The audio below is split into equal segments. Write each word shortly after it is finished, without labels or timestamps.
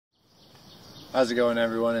How's it going,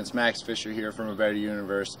 everyone? It's Max Fisher here from A Better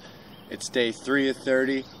Universe. It's day 3 of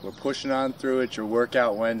 30. We're pushing on through it. Your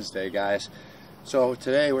Workout Wednesday, guys. So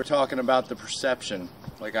today we're talking about the perception,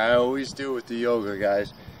 like I always do with the yoga,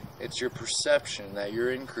 guys. It's your perception that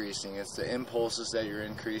you're increasing. It's the impulses that you're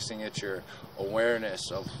increasing. It's your awareness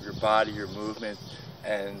of your body, your movement,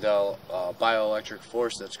 and bioelectric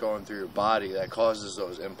force that's going through your body that causes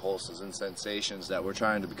those impulses and sensations that we're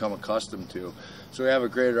trying to become accustomed to, so we have a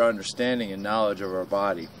greater understanding and knowledge of our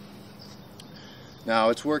body. Now,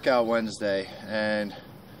 it's Workout Wednesday, and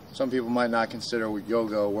some people might not consider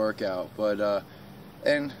yoga a workout, but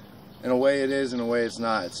and in a way it is, in a way it's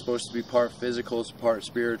not. It's supposed to be part physical, it's part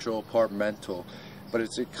spiritual, part mental, but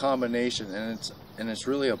it's a combination, and it's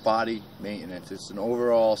really a body maintenance. It's an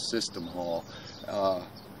overall system haul.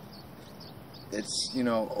 It's, you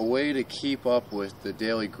know, a way to keep up with the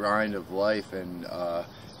daily grind of life and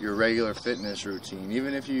your regular fitness routine.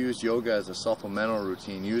 Even if you use yoga as a supplemental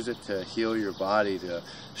routine, use it to heal your body, to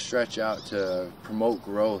stretch out, to promote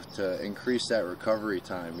growth, to increase that recovery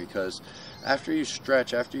time. Because after you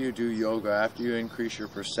stretch, after you do yoga, after you increase your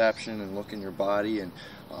perception and look in your body and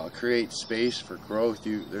create space for growth,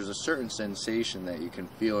 there's a certain sensation that you can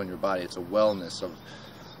feel in your body. It's a wellness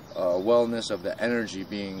of the energy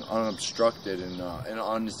being unobstructed and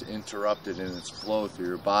uninterrupted in its flow through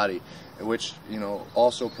your body, which, you know,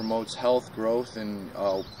 also promotes health, growth, and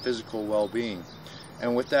physical well-being.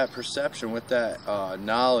 And with that perception, with that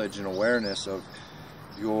knowledge and awareness of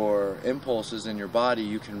your impulses in your body,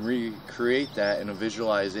 you can recreate that in a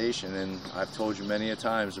visualization. And I've told you many a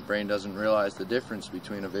times, the brain doesn't realize the difference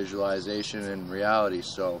between a visualization and reality.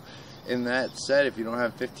 So in that said, if you don't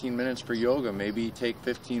have 15 minutes for yoga, maybe take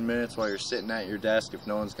 15 minutes while you're sitting at your desk, if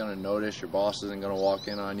no one's going to notice, your boss isn't going to walk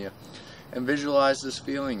in on you, and visualize this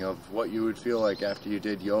feeling of what you would feel like after you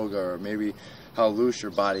did yoga, or maybe how loose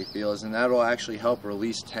your body feels, and that'll actually help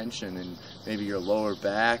release tension in maybe your lower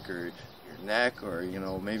back or your neck, or, you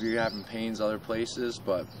know, maybe you're having pains other places.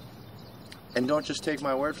 And don't just take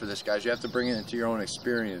my word for this, guys. You have to bring it into your own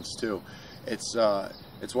experience too.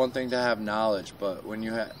 It's one thing to have knowledge, but when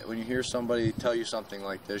you hear somebody tell you something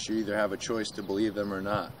like this, you either have a choice to believe them or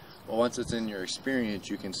not. But once it's in your experience,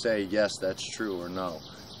 you can say, yes, that's true, or no,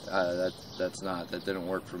 that didn't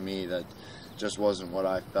work for me, that just wasn't what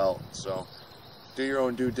I felt. So do your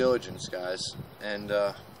own due diligence, guys. And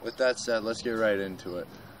with that said, let's get right into it.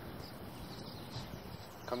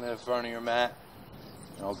 Come to the front of your mat,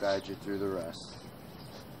 and I'll guide you through the rest.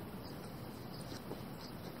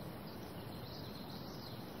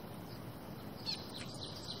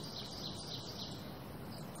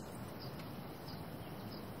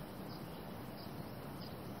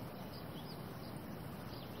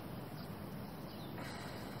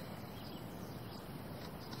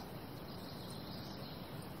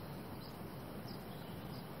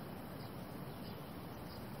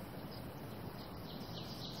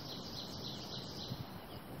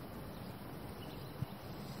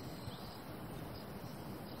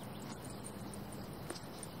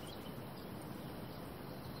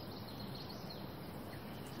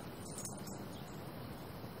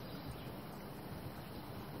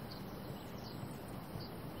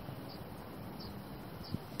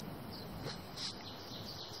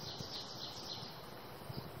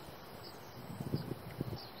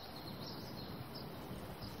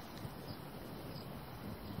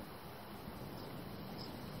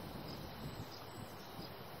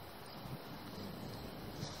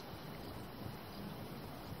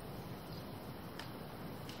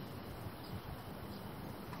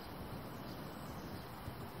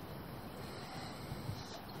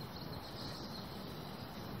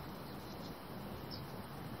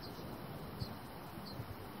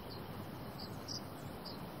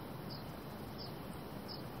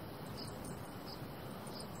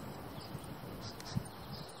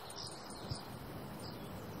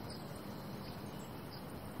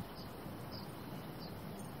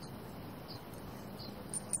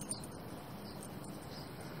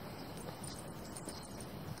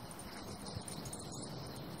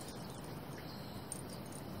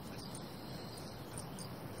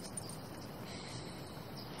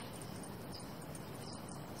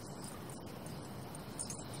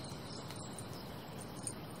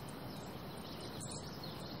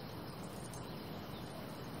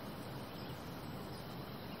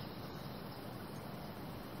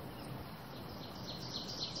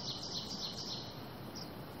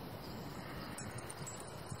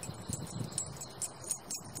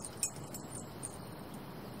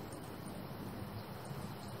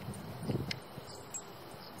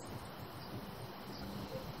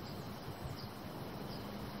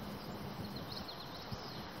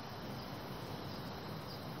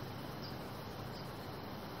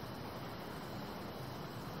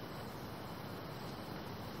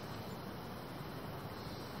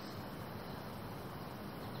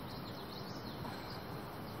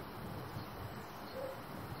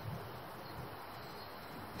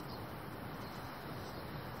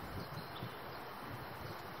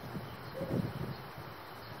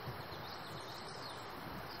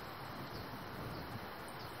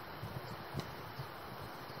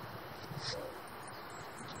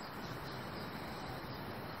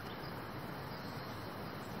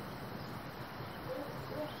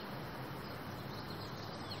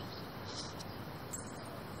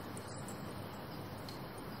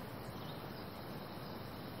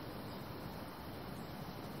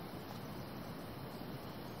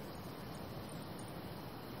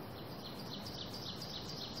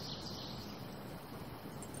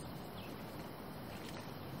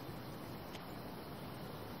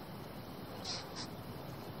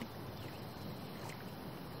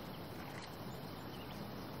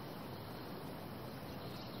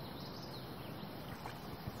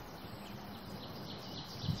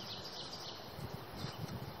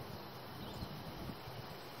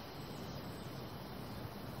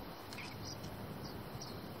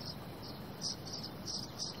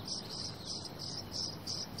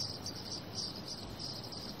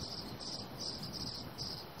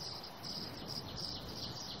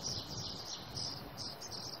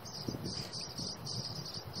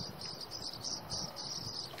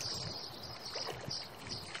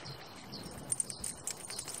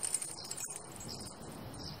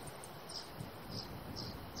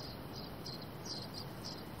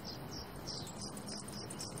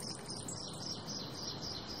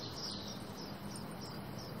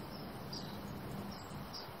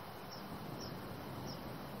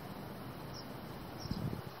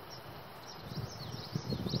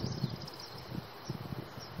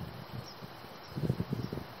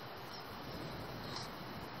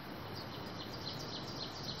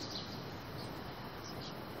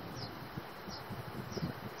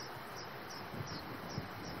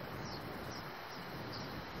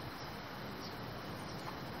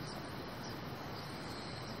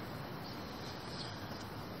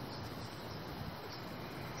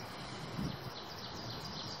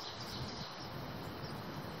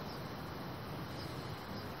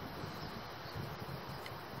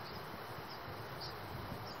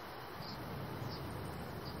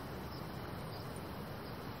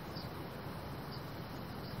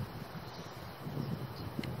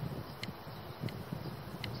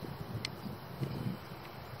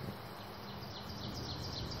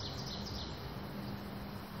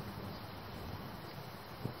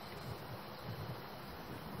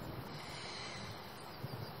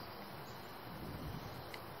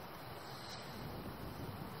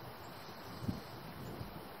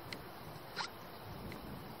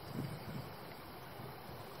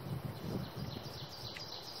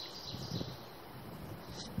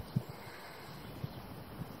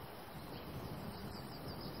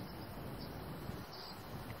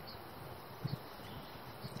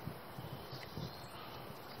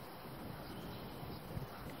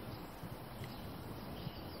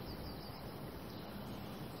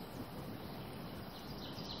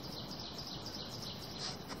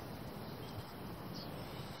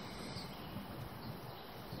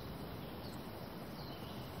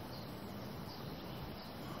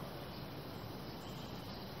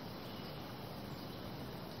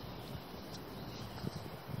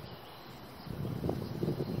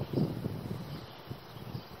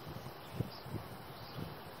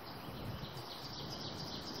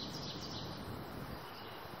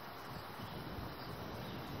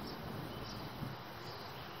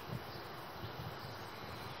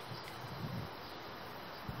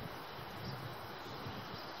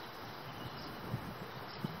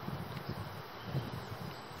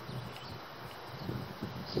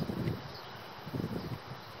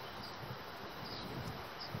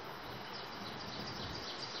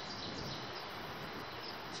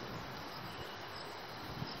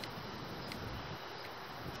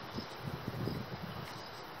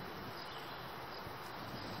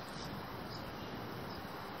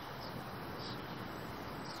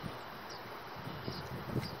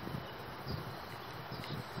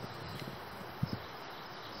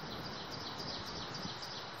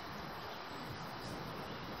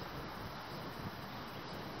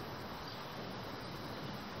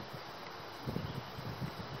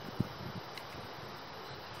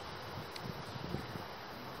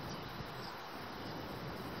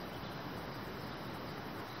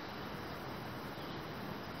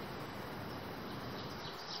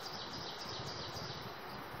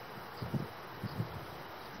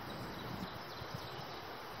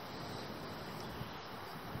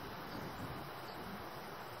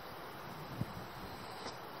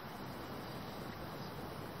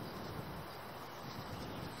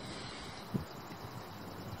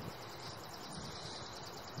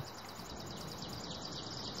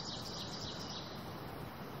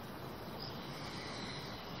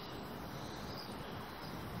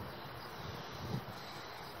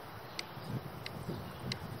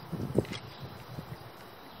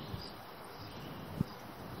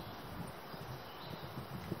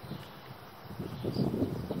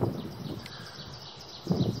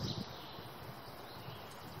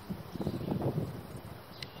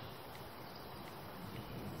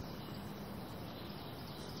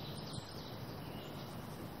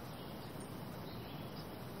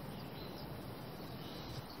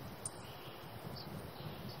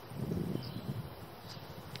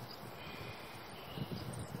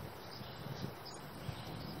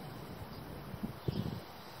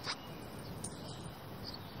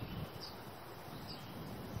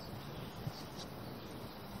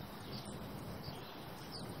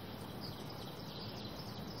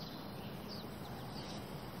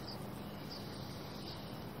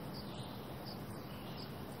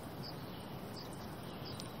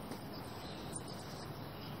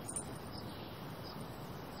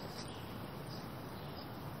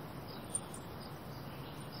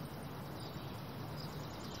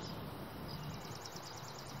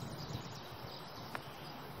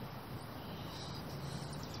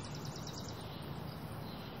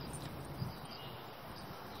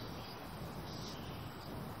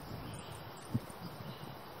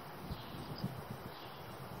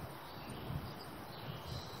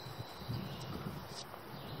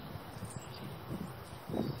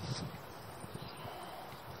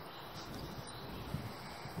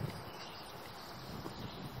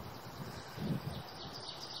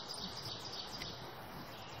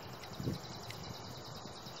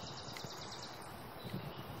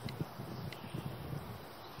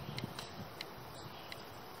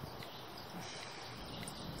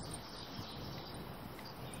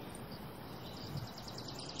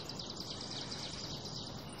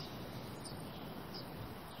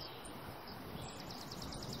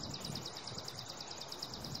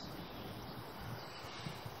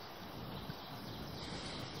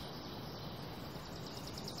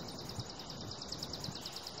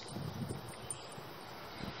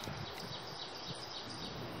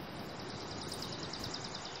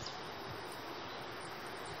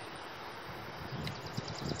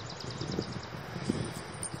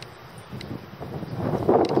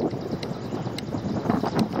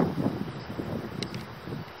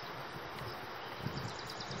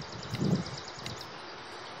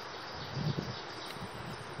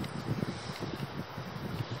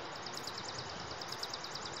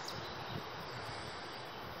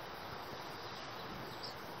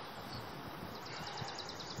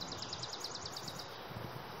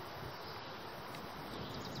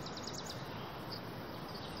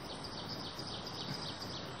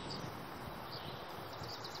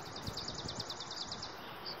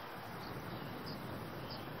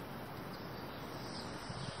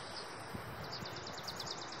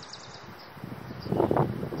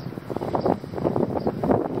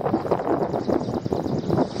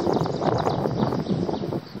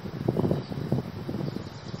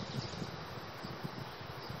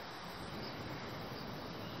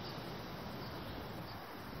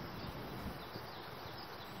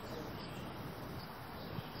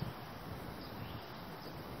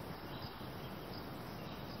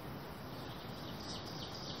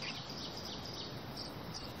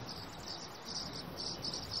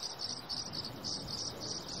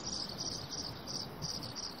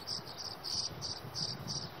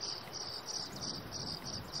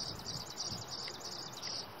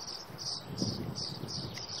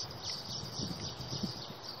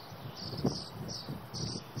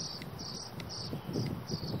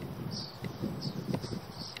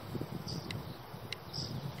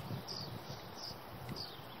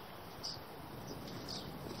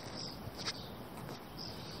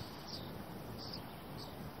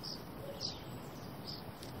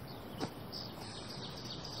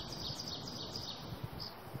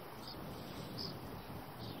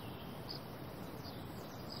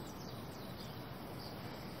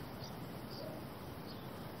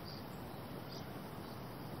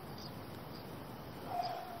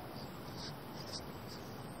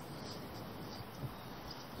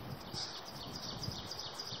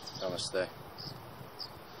 Namaste.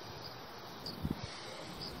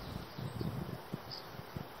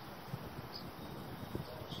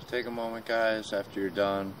 So take a moment, guys, after you're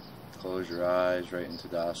done. Close your eyes right into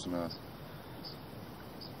Tadasana.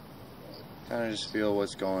 Kind of just feel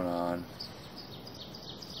what's going on.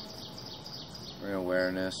 Bring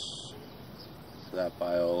awareness to that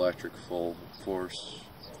bioelectric full force.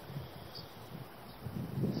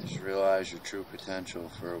 Just realize your true potential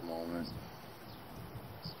for a moment.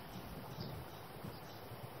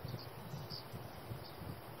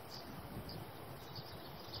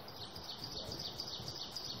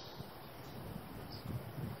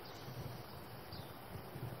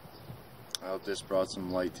 I hope this brought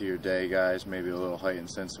some light to your day, guys. Maybe a little heightened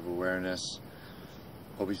sense of awareness.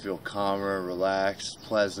 Hope you feel calmer, relaxed,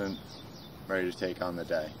 pleasant, ready to take on the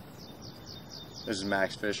day. This is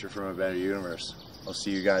Max Fisher from A Better Universe. I'll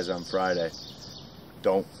see you guys on Friday.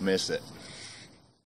 Don't miss it.